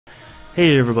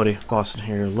Hey everybody, Boston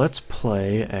here. Let's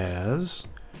play as...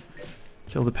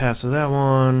 Kill the pass of that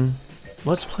one.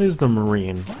 Let's play as the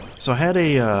Marine. So I had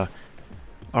a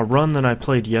run that I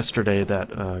played yesterday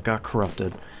that got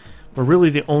corrupted. But really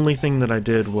the only thing that I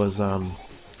did was... 9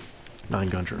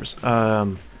 Gungers.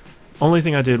 Only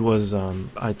thing I did was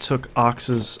I took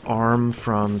Ox's arm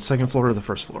from the second floor to the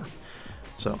first floor.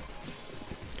 So,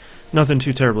 nothing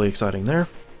too terribly exciting there.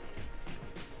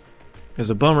 It was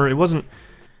a bummer. It wasn't...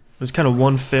 It was kind of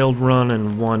one failed run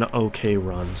and one okay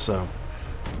run, so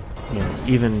you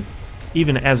know,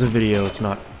 even as a video, it's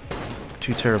not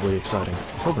too terribly exciting. I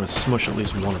was hoping to smush at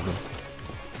least one of them.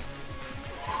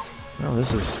 Well,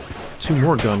 this is 2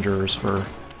 more Gungers for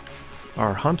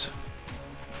our hunt.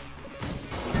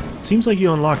 It seems like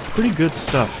you unlock pretty good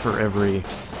stuff for every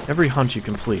hunt you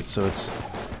complete, so it's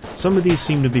some of these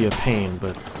seem to be a pain,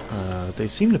 but they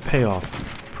seem to pay off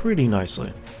pretty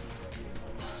nicely.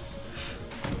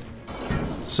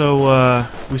 So,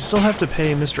 we still have to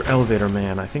pay Mr. Elevator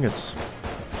Man. I think it's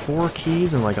 4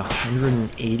 keys and like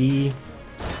 180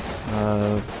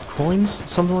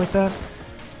 coins, something like that.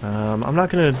 I'm not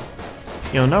gonna,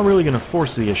 not really gonna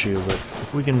force the issue, but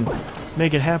if we can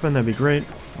make it happen, that'd be great.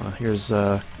 Here's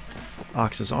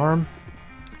Ox's arm.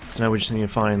 So now we just need to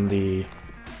find the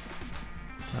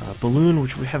balloon,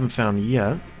 which we haven't found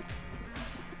yet.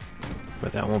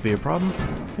 But that won't be a problem.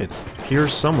 It's here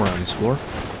somewhere on this floor.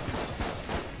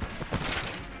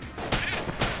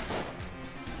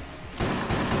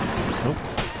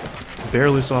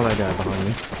 Barely saw that guy behind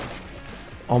me.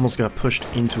 Almost got pushed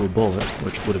into a bullet,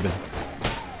 which would have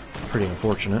been pretty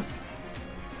unfortunate.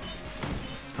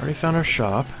 Already found our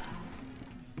shop.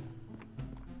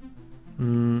 I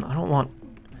don't want...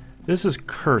 This is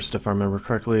cursed, if I remember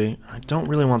correctly. I don't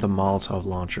really want the Molotov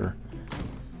launcher.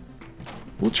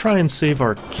 We'll try and save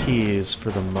our keys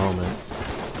for the moment.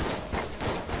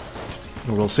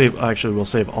 We'll save... Actually, we'll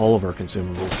save all of our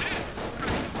consumables.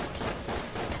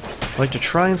 I'd like to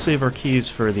try and save our keys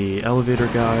for the elevator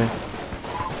guy.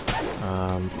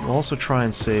 We'll also try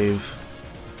and save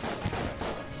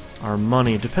our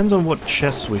money. Depends on what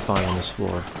chests we find on this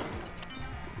floor.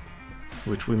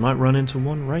 Which we might run into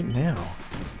one right now.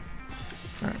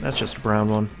 Alright, that's just a brown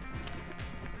one.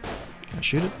 Can I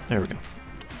shoot it? There we go.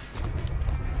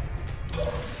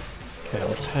 Okay,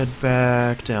 let's head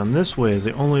back down this way is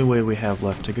the only way we have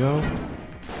left to go.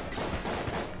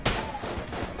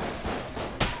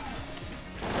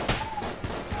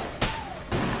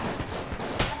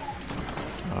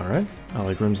 Alright, I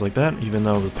like rooms like that, even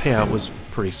though the payout was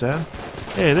pretty sad.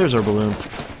 Hey, there's our balloon.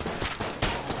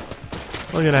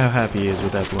 Look at how happy he is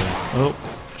with that balloon. Oh,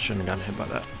 shouldn't have gotten hit by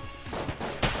that.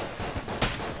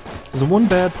 There's one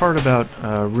bad part about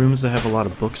rooms that have a lot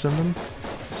of books in them.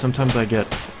 Sometimes I get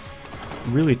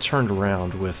really turned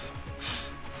around with...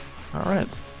 Alright.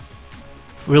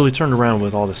 Really turned around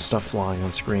with all this stuff flying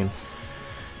on screen.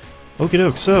 Okie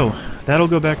doke, so that'll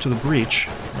go back to the breach,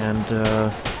 and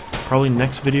probably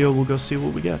next video we'll go see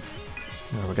what we get.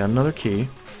 Now we got another key.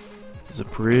 This is a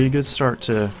pretty good start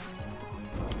to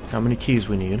how many keys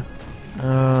we need.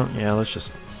 Yeah, let's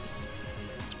just...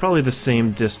 It's probably the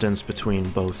same distance between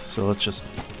both, so let's just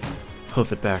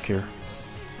hoof it back here.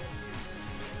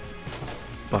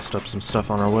 Bust up some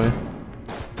stuff on our way.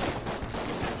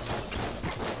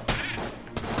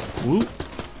 Whoop.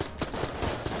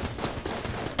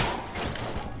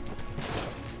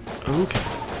 Okay.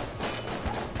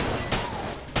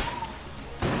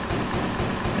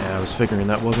 Yeah, I was figuring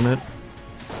that wasn't it.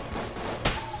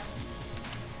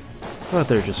 But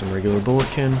they're just some regular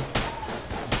bulletkin.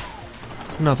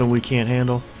 Nothing we can't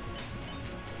handle.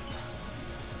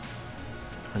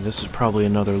 And this is probably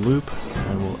another loop,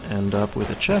 and we'll end up with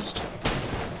a chest.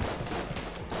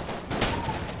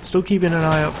 Still keeping an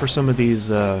eye out for some of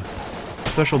these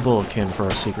special bulletkin for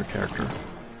our secret character.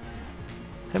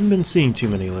 Haven't been seeing too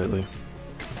many lately.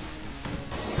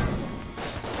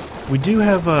 We do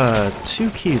have 2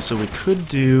 keys, so we could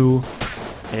do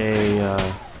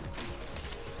a...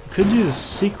 could do the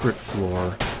secret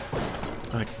floor.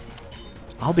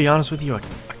 I'll be honest with you, I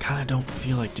kind of don't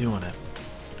feel like doing it.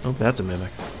 Oh, that's a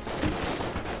mimic.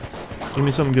 Give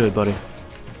me something good, buddy.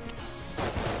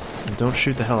 And don't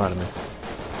shoot the hell out of me.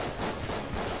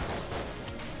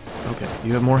 Okay,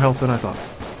 you have more health than I thought.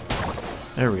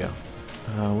 There we go.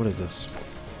 What is this?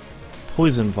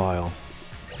 Poison vial.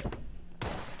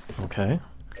 Okay.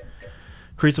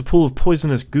 Creates a pool of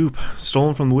poisonous goop.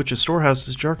 Stolen from the witch's storehouse,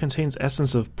 this jar contains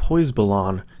essence of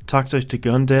Poisbalon, toxic to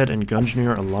Gundead and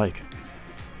Gungeon alike.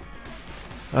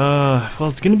 Well,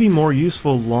 it's going to be more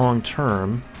useful long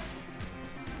term.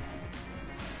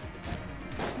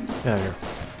 Get out of here.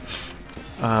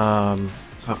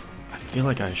 So I feel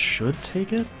like I should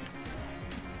take it.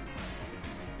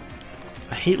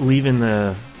 I hate leaving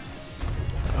the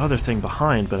other thing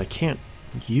behind, but I can't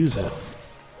use it.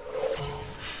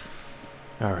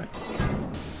 Alright.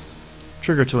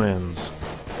 Trigger twins.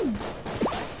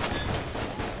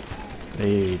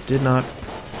 They did not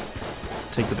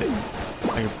take the bait.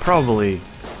 I could probably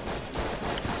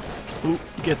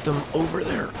get them over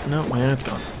there. No, man, it's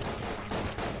gone.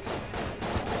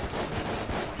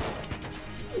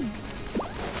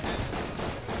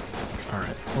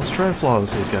 Alright, let's try and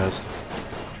flawless these guys.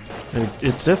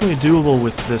 It's definitely doable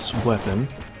with this weapon.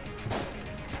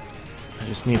 I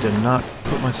just need to not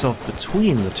put myself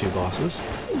between the two bosses.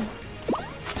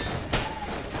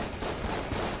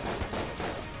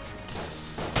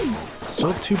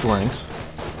 Still have 2 blanks.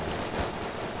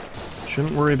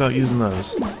 Shouldn't worry about using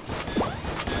those.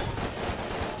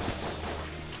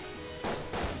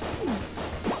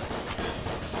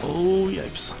 Oh,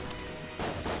 yipes.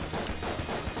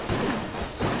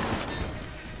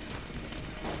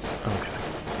 Okay.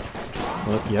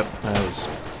 Well, yep, I was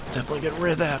definitely getting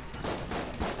rid of that.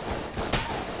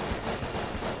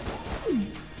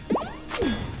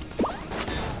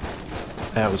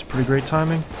 That was pretty great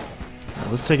timing. Right,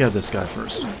 let's take out this guy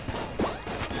first.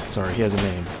 Sorry, he has a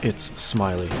name. It's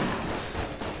Smiley.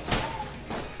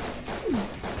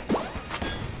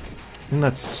 And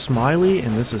that's Smiley,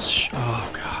 and this is oh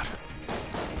god.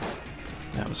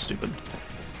 That was stupid.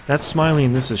 That's Smiley,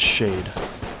 and this is Shade.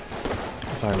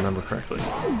 If I remember correctly.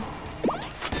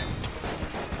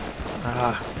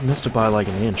 Ah, missed it by like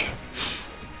an inch.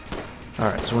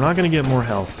 Alright, so we're not gonna get more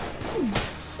health.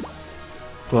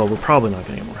 Well, we're probably not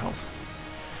gonna get more health.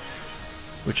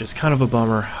 Which is kind of a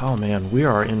bummer. Oh man, we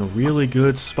are in a really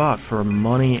good spot for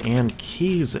money and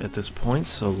keys at this point,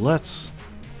 so let's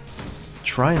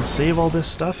try and save all this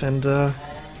stuff and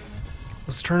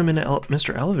let's turn him into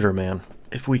Mr. Elevator Man.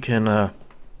 If we can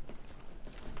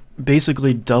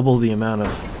basically double the amount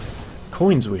of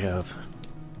coins we have,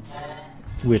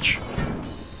 which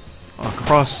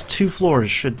across 2 floors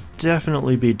should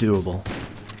definitely be doable.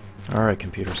 Alright,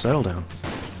 computer, settle down.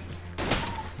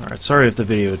 Alright, sorry if the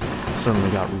video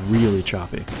suddenly got really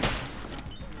choppy.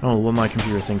 I don't know what my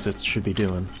computer thinks it should be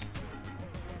doing.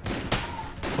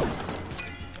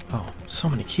 Oh, so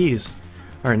many keys.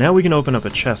 Alright, now we can open up a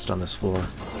chest on this floor.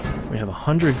 We have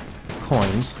 100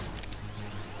 coins.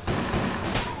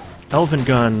 Elephant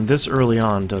gun, this early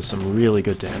on, does some really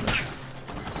good damage.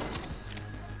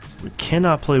 We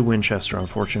cannot play Winchester,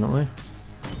 unfortunately.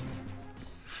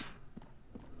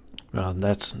 Well,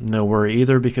 that's no worry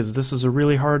either, because this is a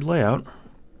really hard layout.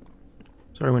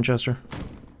 Sorry, Winchester.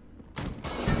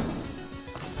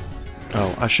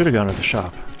 Oh, I should have gone to the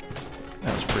shop.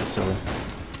 That was pretty silly.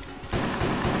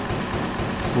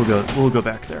 We'll go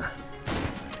back there.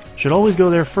 Should always go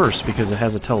there first, because it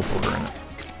has a teleporter in it.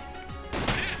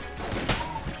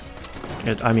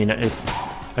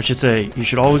 I should say, you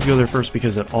should always go there first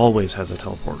because it always has a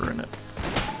teleporter in it.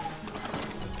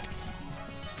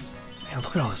 Man,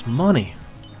 look at all this money.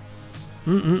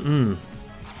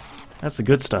 That's the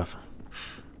good stuff.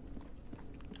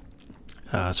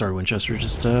 Sorry, Winchester,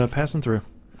 just passing through.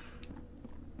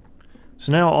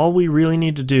 So now all we really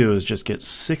need to do is just get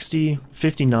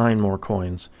 59 more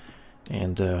coins,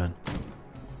 and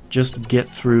just get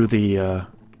through the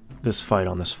this fight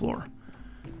on this floor.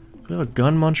 We have a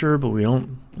gun muncher, but we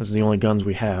don't. This is the only guns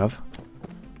we have,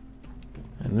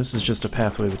 and this is just a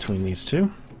pathway between these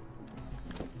two.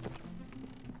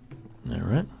 All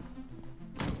right.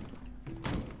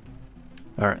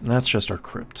 All right, and that's just our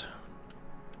crypt.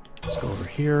 Let's go over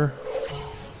here.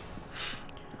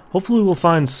 Hopefully we'll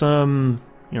find some,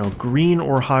 green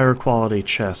or higher quality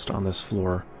chest on this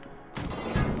floor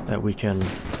that we can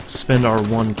spend our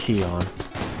 1 key on.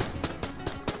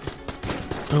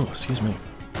 Oh, excuse me.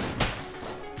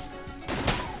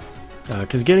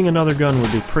 Because getting another gun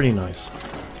would be pretty nice.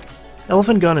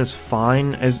 Elephant gun is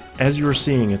fine. As you were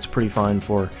seeing, it's pretty fine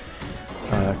for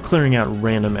clearing out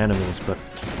random enemies, but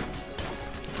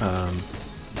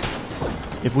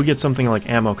if we get something like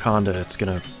Ammo Conda, it's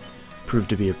gonna prove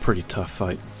to be a pretty tough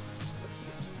fight.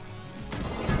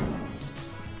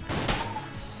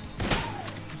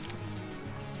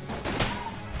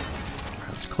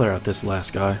 Let's clear out this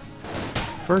last guy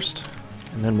first,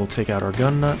 and then we'll take out our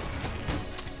gun nut.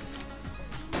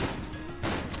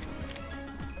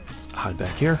 Let's hide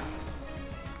back here.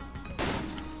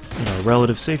 In our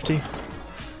relative safety.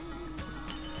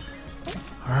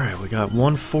 Alright, we got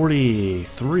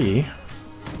 143.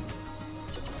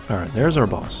 Alright, there's our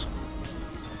boss.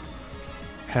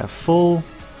 Have full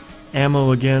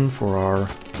ammo again for our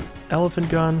elephant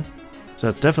gun. So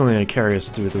that's definitely going to carry us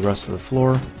through the rest of the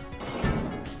floor.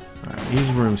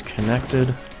 these rooms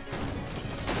connected.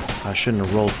 I shouldn't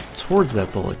have rolled towards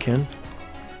that bulletkin.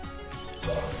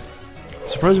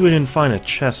 Surprised we didn't find a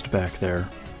chest back there.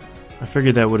 I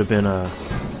figured that would have been a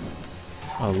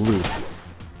loop.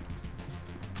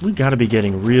 We gotta be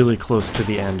getting really close to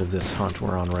the end of this hunt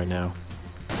we're on right now.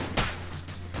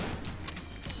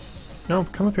 No,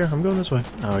 come up here. I'm going this way.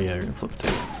 Oh yeah, you're gonna flip a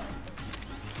table.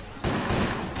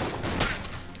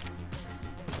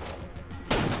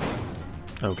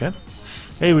 Okay.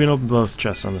 Hey, we can open both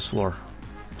chests on this floor.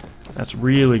 That's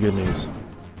really good news.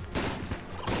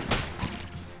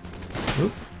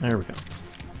 Oop, there we go.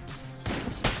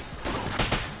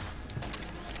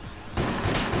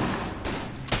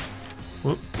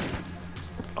 Whoop.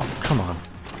 Oh, come on.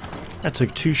 That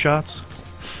took 2 shots.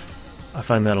 I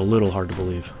find that a little hard to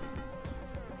believe.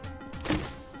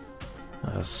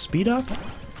 Speed up?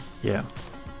 Yeah.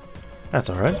 That's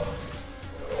alright.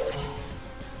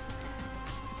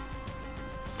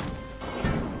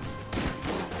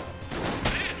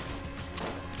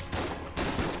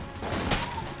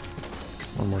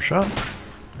 One more shot.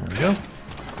 There we go.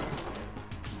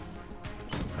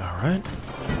 Alright.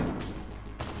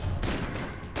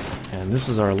 And this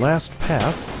is our last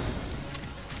path.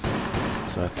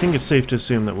 So I think it's safe to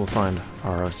assume that we'll find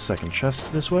our second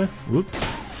chest this way. Whoop.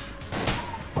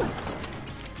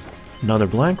 Another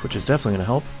blank, which is definitely going to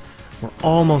help. We're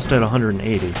almost at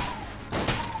 180.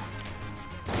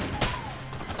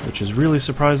 Which is really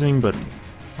surprising, but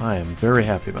I am very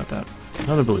happy about that.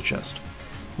 Another blue chest.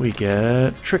 We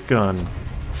get Trick Gun.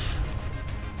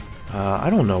 I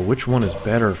don't know which one is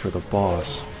better for the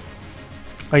boss.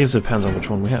 I guess it depends on which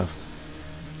one we have.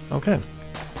 Okay.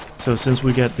 So since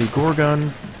we get the Gore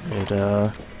Gun,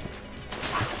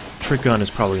 Trick Gun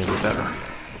is probably going to be better.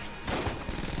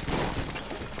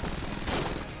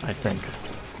 I think.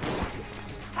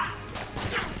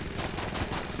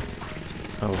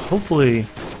 Oh, hopefully...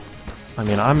 I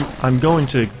mean, I'm going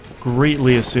to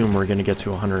greatly assume we're going to get to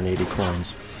 180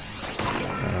 coins.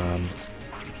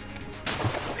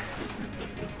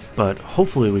 But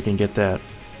hopefully we can get to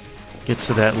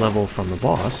that level from the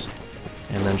boss,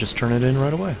 and then just turn it in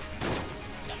right away.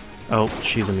 Oh,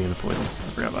 she's immune to poison. I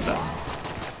forgot about that.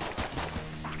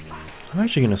 I'm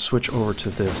actually going to switch over to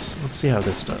this. Let's see how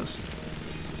this does.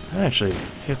 That actually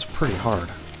hits pretty hard.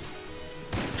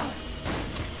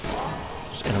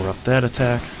 Just interrupt that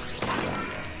attack.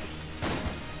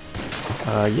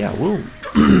 Yeah, we'll...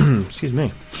 excuse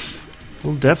me.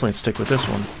 We'll definitely stick with this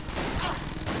one.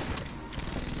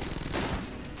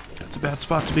 That's a bad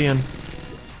spot to be in.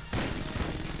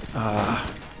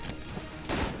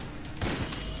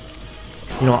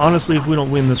 You know, honestly, if we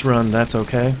don't win this run, that's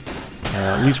okay.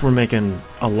 At least we're making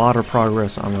a lot of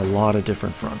progress on a lot of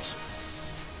different fronts.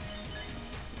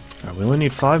 Alright, we only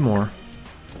need 5 more.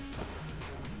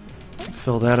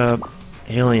 Fill that up.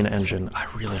 Alien engine. I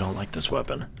really don't like this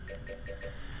weapon.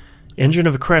 Engine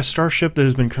of a crashed starship that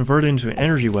has been converted into an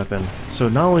energy weapon. So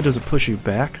not only does it push you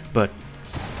back, but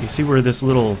you see where this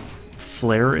little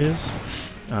flare is?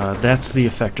 That's the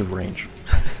effective range.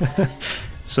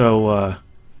 So,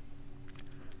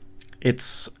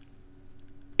 it's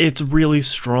really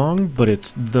strong, but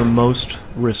it's the most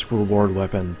risk-reward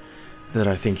weapon that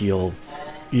I think you'll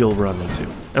run into.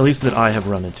 At least that I have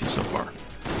run into so far.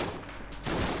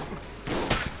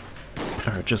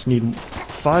 Alright, just need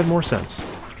 5 more cents.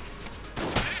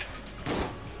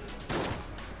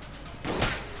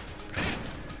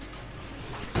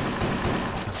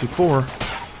 I see 4.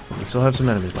 We still have some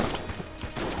enemies left.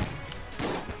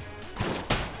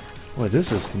 Boy,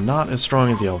 this is not as strong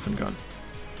as the elephant gun.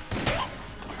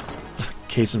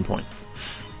 Case in point.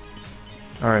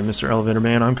 Alright, Mr. Elevator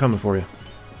Man, I'm coming for you.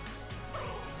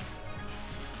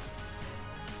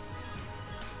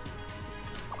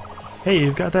 Hey,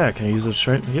 you've got that. Can I use it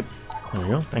straight? Yep. There we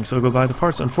go. Thanks, I'll go buy the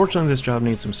parts. Unfortunately, this job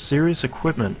needs some serious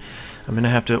equipment. I'm going to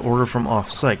have to order from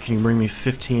off-site. Can you bring me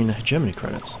 15 hegemony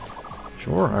credits?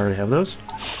 Sure, I already have those.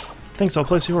 Thanks, I'll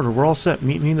place the order. We're all set.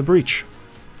 Meet me in the breach.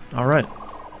 Alright.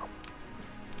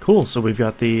 Cool, so we've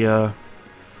got the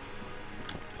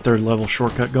 3rd level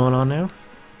shortcut going on now.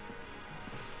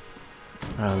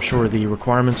 I'm sure the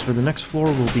requirements for the next floor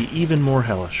will be even more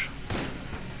hellish.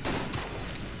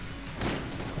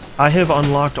 I have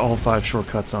unlocked all 5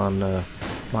 shortcuts on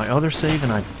my other save,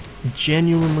 and I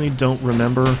genuinely don't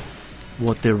remember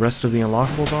what the rest of the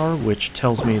unlockables are, which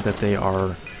tells me that they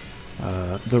are,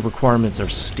 the requirements are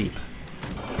steep.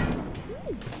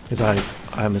 Because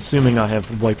I'm assuming I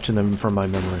have wiped them from my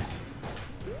memory.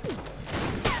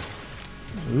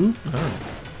 Ooh, alright.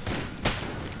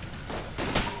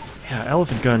 Yeah,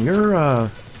 elephant gun, you're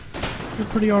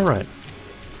pretty alright.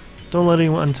 Don't let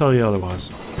anyone tell you otherwise.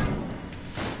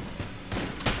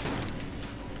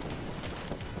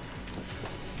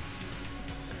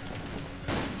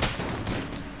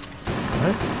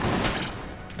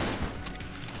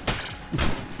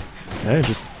 I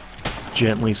just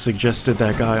gently suggested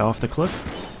that guy off the cliff.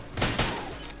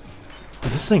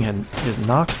 But this thing is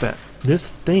knockback.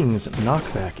 This thing's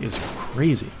knockback is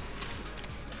crazy.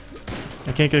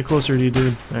 I can't get closer to you,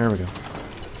 dude. There we go.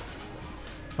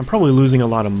 I'm probably losing a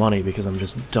lot of money because I'm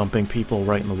just dumping people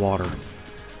right in the water.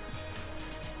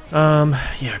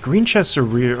 Yeah, green chests are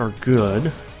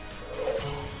good.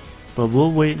 But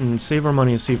we'll wait and save our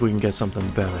money and see if we can get something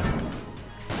better.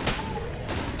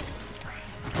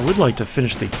 I would like to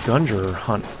finish the Gungeon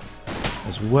hunt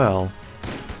as well,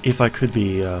 if I could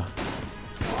be, that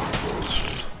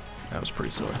was pretty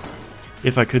silly.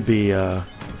 If I could be,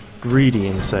 greedy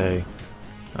and say,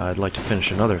 I'd like to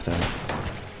finish another thing.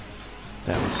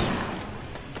 That was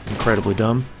incredibly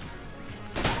dumb.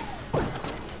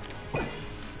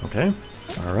 Okay,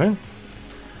 alright.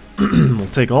 We'll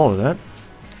take all of that.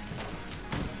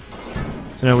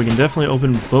 So now we can definitely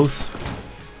open both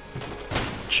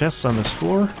chests on this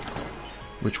floor,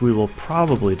 which we will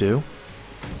probably do.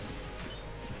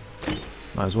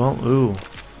 Might as well. Ooh.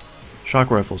 Shock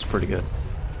rifle's pretty good.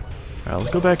 Alright, let's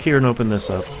go back here and open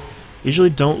this up. Usually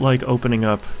don't like opening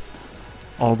up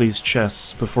all these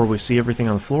chests before we see everything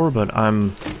on the floor, but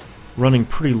I'm running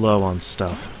pretty low on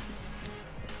stuff.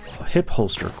 A hip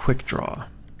holster, quick draw.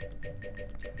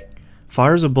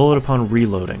 Fires a bullet upon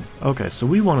reloading. Okay, so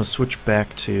we want to switch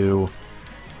back to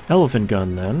elephant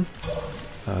gun then,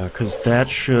 because that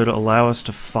should allow us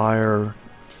to fire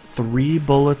 3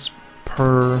 bullets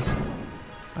per,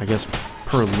 I guess,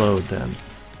 per load then.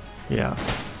 Yeah.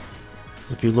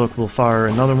 So if you look, we'll fire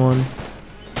another one.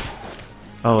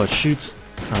 Oh, it shoots.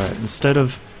 Alright, instead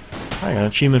of... I got an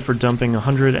achievement for dumping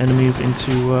 100 enemies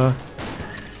into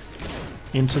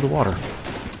the water.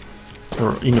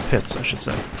 Or into pits, I should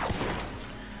say.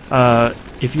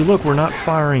 If you look, we're not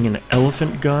firing an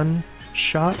elephant gun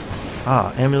shot.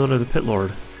 Ah, Amulet of the Pit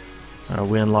Lord.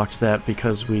 We unlocked that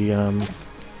because we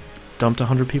dumped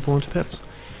 100 people into pits.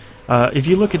 If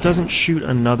you look, it doesn't shoot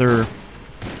another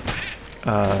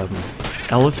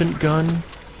elephant gun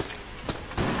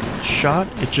shot,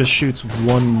 it just shoots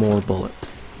 1 more bullet.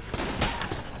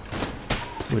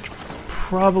 Which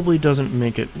probably doesn't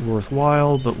make it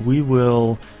worthwhile, but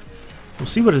we'll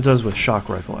see what it does with shock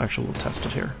rifle. Actually, we'll test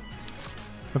it here.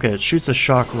 Okay, it shoots a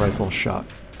shock rifle shot.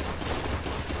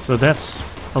 So that's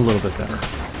a little bit better.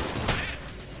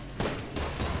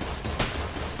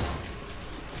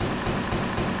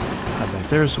 Hide back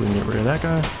there so we can get rid of that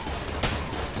guy.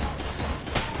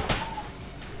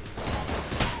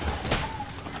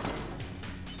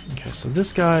 Okay, so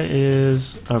this guy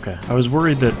is... Okay, I was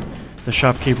worried that the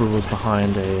shopkeeper was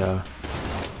behind a...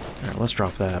 Alright, let's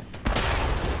drop that.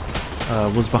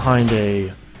 Was behind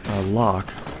a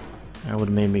lock. That would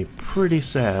have made me pretty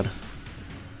sad.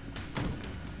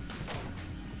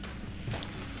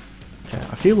 Okay,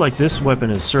 I feel like this weapon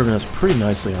is serving us pretty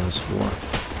nicely on this floor.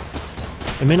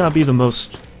 It may not be the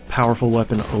most powerful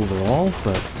weapon overall,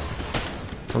 but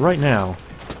for right now,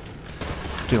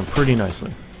 it's doing pretty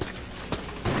nicely.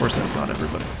 Of course, that's not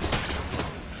everybody.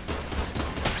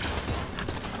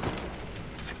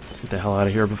 Let's get the hell out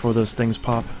of here before those things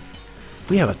pop.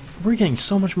 We're getting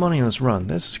so much money in this run.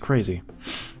 This is crazy.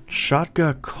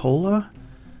 Shotgun Cola?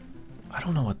 I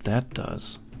don't know what that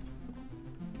does.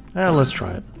 Let's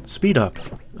try it. Speed up.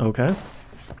 Okay.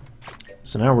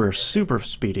 So now we're super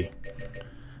speedy.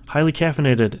 Highly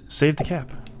caffeinated. Save the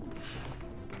cap.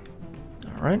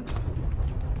 Alright.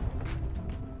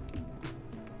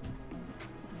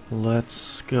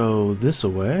 Let's go this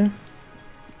way.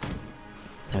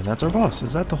 And that's our boss.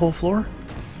 Is that the whole floor?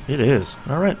 It is.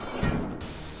 Alright.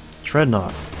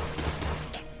 Treadnought.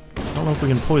 I don't know if we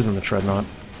can poison the Treadnought.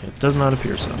 It does not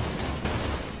appear so.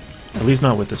 At least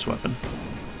not with this weapon.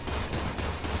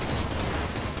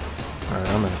 Alright,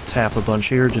 I'm gonna tap a bunch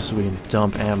here just so we can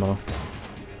dump ammo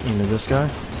into this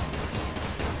guy.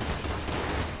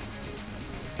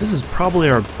 This is probably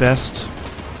our best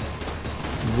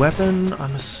weapon,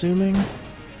 I'm assuming.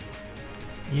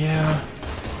 Yeah.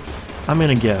 I'm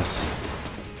gonna guess.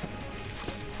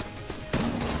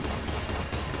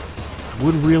 I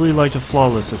would really like to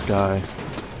flawless this guy,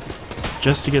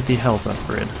 just to get the health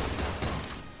upgrade.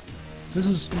 This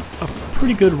is a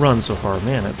pretty good run so far.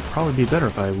 Man, it'd probably be better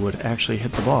if I would actually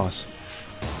hit the boss.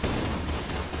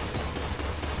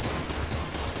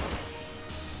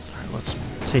 Alright, let's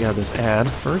take out this ad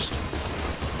first.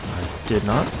 I did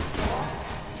not.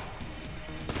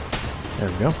 There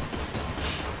we go.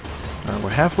 Alright, we're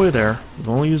halfway there. We've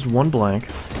only used 1 blank.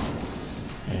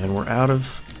 And we're out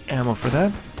of ammo for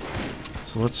that.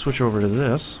 So let's switch over to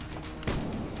this.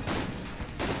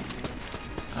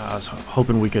 I was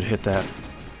hoping we could hit that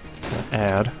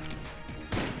ad.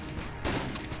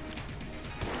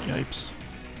 Yipes.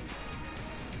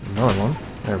 Another one.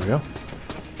 There we go.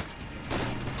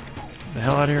 Get the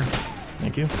hell out of here.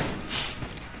 Thank you.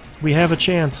 We have a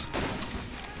chance.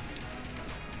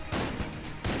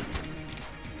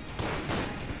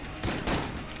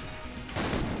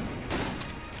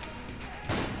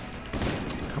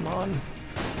 Come on.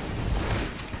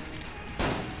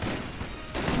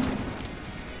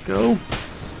 Go.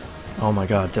 Oh my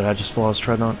god, did I just flawless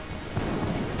Treadnought?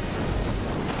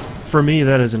 For me,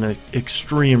 that is an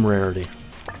extreme rarity.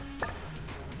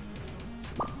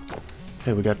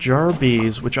 Okay, we got Jar of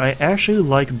Bees, which I actually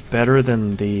like better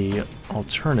than the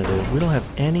alternative. We don't have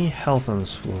any health on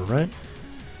this floor, right?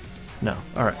 No.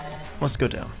 Alright, let's go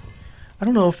down. I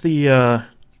don't know if the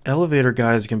elevator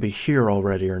guys can be here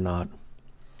already or not.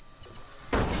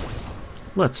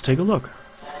 Let's take a look.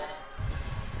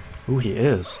 Ooh, he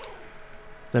is.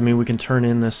 Does that mean we can turn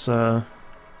in this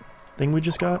thing we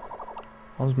just got?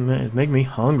 Make me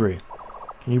hungry.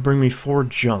 Can you bring me 4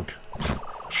 junk?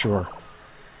 Sure.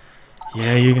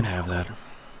 Yeah, you can have that.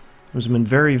 It was been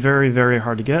very, very, very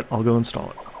hard to get. I'll go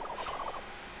install it.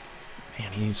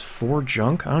 Man, he needs 4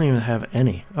 junk? I don't even have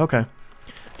any. Okay.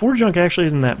 4 junk actually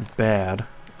isn't that bad.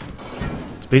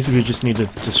 So basically you just need to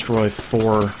destroy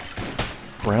 4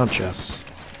 brown chests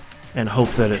and hope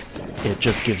that it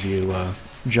just gives you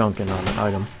junk and not an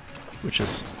item, which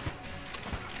is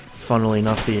funnily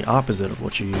enough the opposite of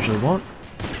what you usually want.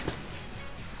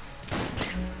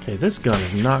 Okay, this gun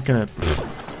is not gonna...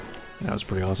 That was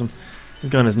pretty awesome. This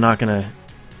gun is not gonna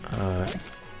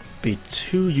be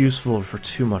too useful for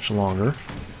too much longer.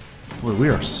 Boy, we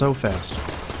are so fast.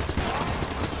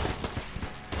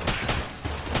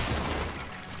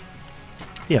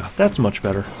 Yeah, that's much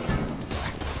better.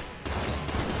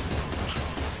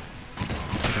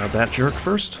 Take out that jerk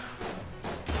first.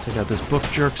 Take out this book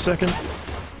jerk second.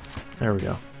 There we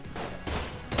go.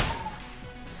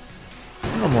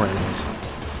 No more enemies.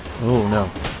 Oh no.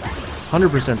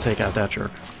 100% take out that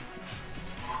jerk.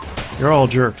 You're all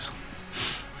jerks.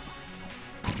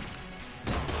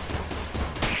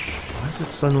 Why is it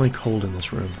suddenly cold in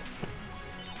this room?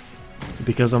 Is it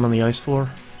because I'm on the ice floor?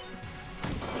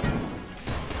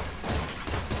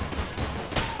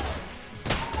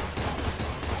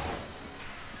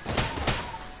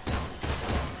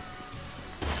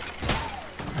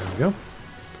 There we go.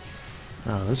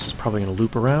 Oh, this is probably going to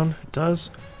loop around. It does.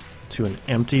 To an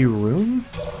empty room?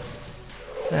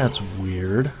 That's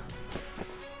weird.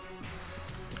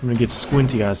 I'm gonna give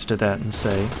squinty eyes to that and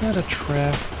say, is that a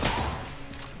trap?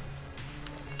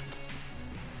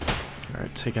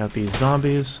 Alright, take out these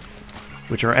zombies,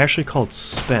 which are actually called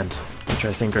Spent, which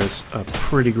I think is a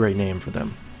pretty great name for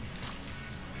them.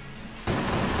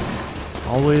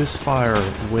 Always fire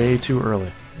way too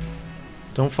early.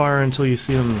 Don't fire until you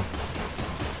see them...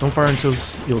 Don't fire until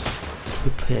you'll...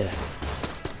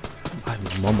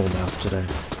 I'm mumble mouth today.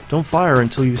 Don't fire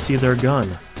until you see their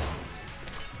gun.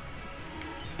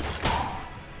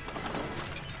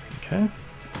 Okay.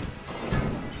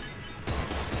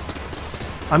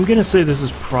 I'm gonna say this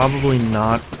is probably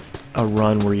not a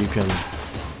run where you can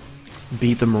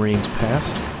beat the Marines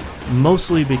past,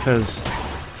 mostly because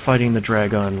fighting the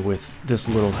Dragon with this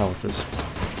little health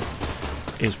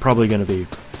is probably gonna be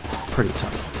pretty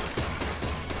tough.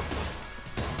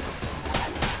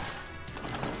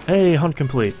 Hey, hunt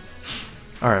complete.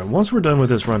 Alright, once we're done with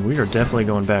this run, we are definitely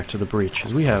going back to the breach,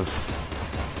 because we have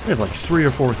like 3 or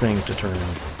 4 things to turn in.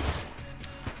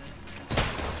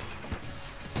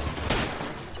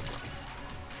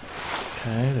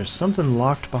 Okay, there's something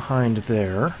locked behind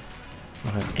there. I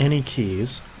don't have any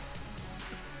keys.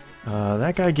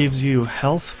 That guy gives you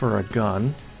health for a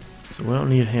gun, so we don't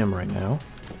need him right now.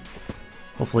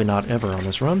 Hopefully not ever on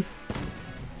this run.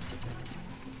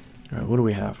 Alright, what do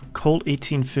we have? Colt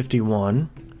 1851.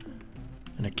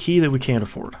 And a key that we can't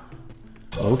afford.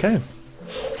 Okay.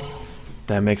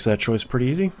 That makes that choice pretty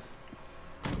easy.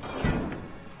 I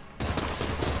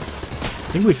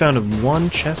think we found 1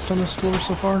 chest on this floor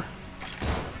so far.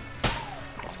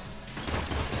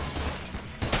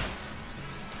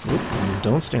 Oop,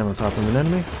 don't stand on top of an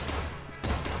enemy.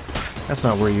 That's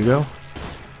not where you go.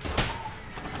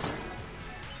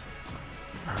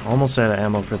 Almost out of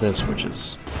ammo for this, which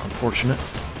is unfortunate.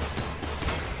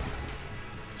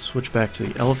 Switch back to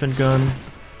the elephant gun.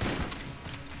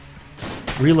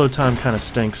 Reload time kind of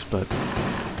stinks, but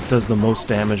does the most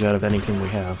damage out of anything we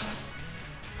have.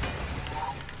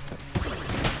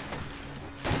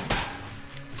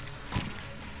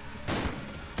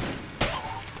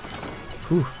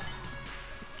 Whew.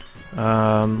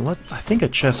 I think a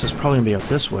chest is probably going to be up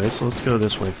this way, so let's go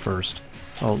this way first.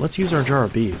 Oh, let's use our jar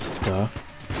of bees. Duh.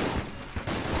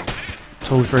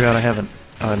 Totally forgot I haven't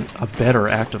a better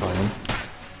active item.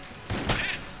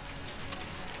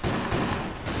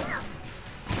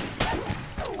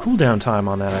 Cooldown time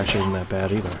on that actually isn't that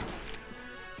bad either.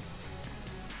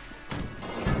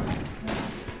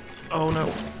 Oh no.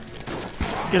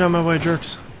 Get out of my way,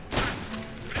 jerks.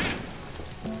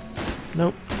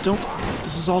 Nope, don't.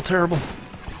 This is all terrible.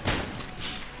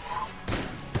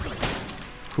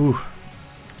 Whew.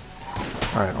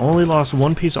 Alright, only lost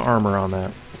one piece of armor on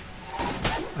that.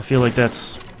 I feel like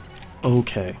that's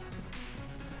okay.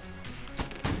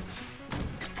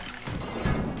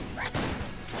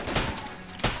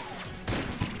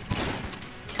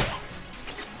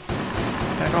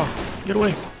 Back off. Get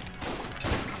away.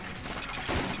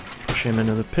 Push him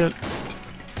into the pit.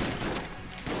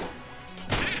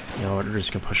 You know what, we're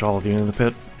just gonna push all of you into the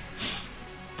pit.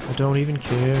 I don't even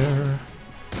care.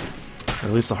 Or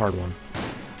at least the hard one.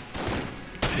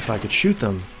 If I could shoot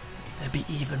them, that'd be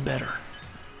even better.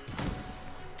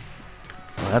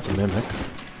 Oh, that's a mimic.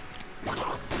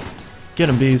 Get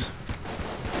him, bees.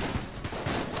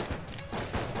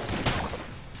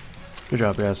 Good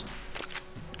job, guys.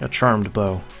 Got charmed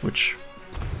bow, which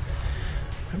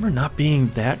I remember not being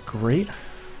that great.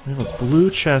 We have a blue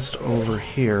chest over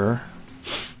here.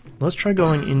 Let's try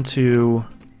going into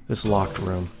this locked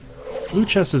room. Blue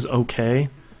chest is okay.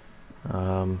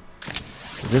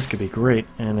 This could be great,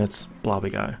 and it's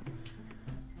Blobby Guy.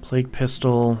 Plague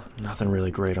Pistol, nothing really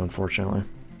great, unfortunately.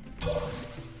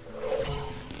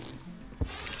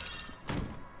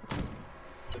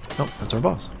 Oh, that's our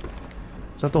boss.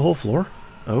 Is that the whole floor?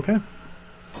 Okay.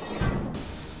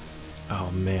 Oh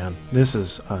man, this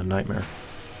is a nightmare.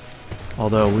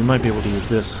 Although, we might be able to use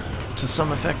this to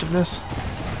some effectiveness.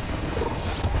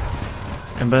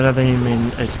 And by that I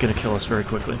mean it's gonna kill us very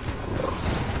quickly.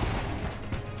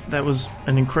 That was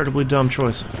an incredibly dumb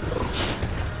choice.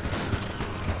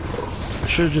 I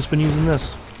should have just been using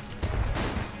this.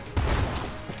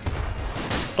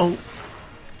 Oh.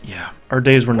 Yeah, our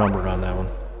days were numbered on that one.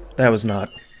 That was not.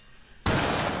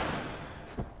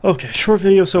 Okay, short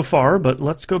video so far, but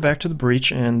let's go back to the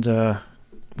breach, and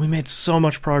we made so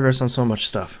much progress on so much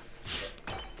stuff.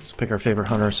 Let's pick our favorite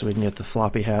hunter so we can get the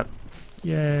floppy hat.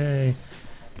 Yay!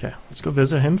 Okay, let's go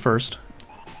visit him first.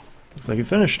 Looks like you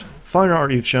finished. Fine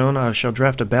art you've shown. I shall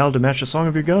draft a ballad to match the song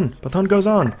of your gun. But the hunt goes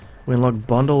on. We unlock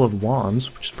Bundle of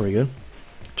Wands, which is pretty good.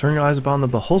 Turn your eyes upon the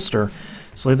beholster.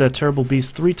 Slay that terrible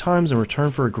beast 3 times in return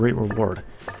for a great reward.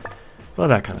 Well,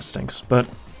 that kind of stinks, but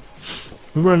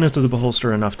we run into the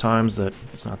beholster enough times that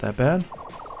it's not that bad.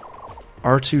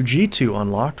 R2-G2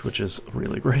 unlocked, which is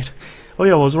really great. Oh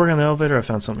yeah, while I was working on the elevator, I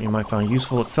found something you might find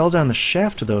useful. It fell down the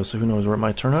shaft though, so who knows where it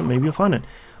might turn up. Maybe you'll find it.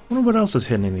 I wonder what else is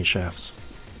hidden in these shafts.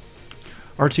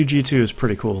 R2-G2 is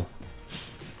pretty cool.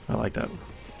 I like that.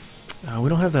 We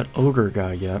don't have that ogre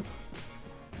guy yet.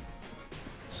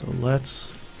 So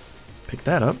let's pick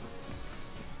that up.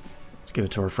 Let's give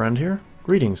it to our friend here.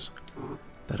 Greetings.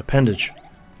 That appendage.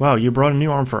 Wow, you brought a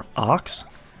new arm for Ox?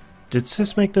 Did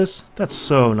Sis make this? That's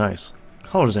so nice.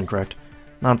 Color's incorrect.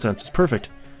 Nonsense, it's perfect.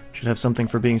 Should have something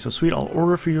for being so sweet. I'll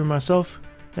order for you myself.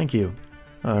 Thank you.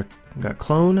 Got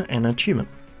clone and achievement.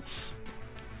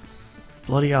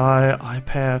 Bloody Eye, Eye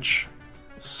Patch,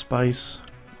 Spice,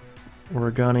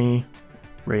 Origami,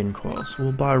 Raiden Coil. So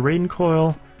we'll buy Raiden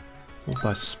Coil, we'll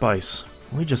buy Spice.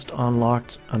 We just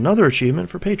unlocked another achievement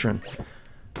for Patron.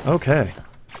 Okay.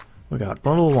 We got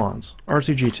Bundle of Wands,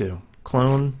 R2-G2,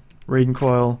 Clone, Raiden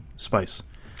Coil, Spice.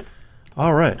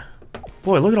 Alright.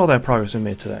 Boy, look at all that progress we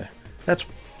made today.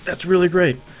 That's really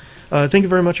great. Thank you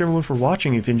very much everyone for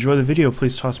watching. If you enjoyed the video,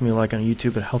 please toss me a like on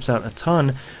YouTube. It helps out a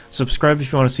ton. Subscribe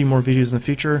if you want to see more videos in the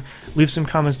future. Leave some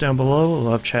comments down below. I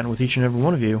love chatting with each and every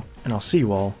one of you. And I'll see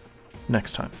you all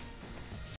next time.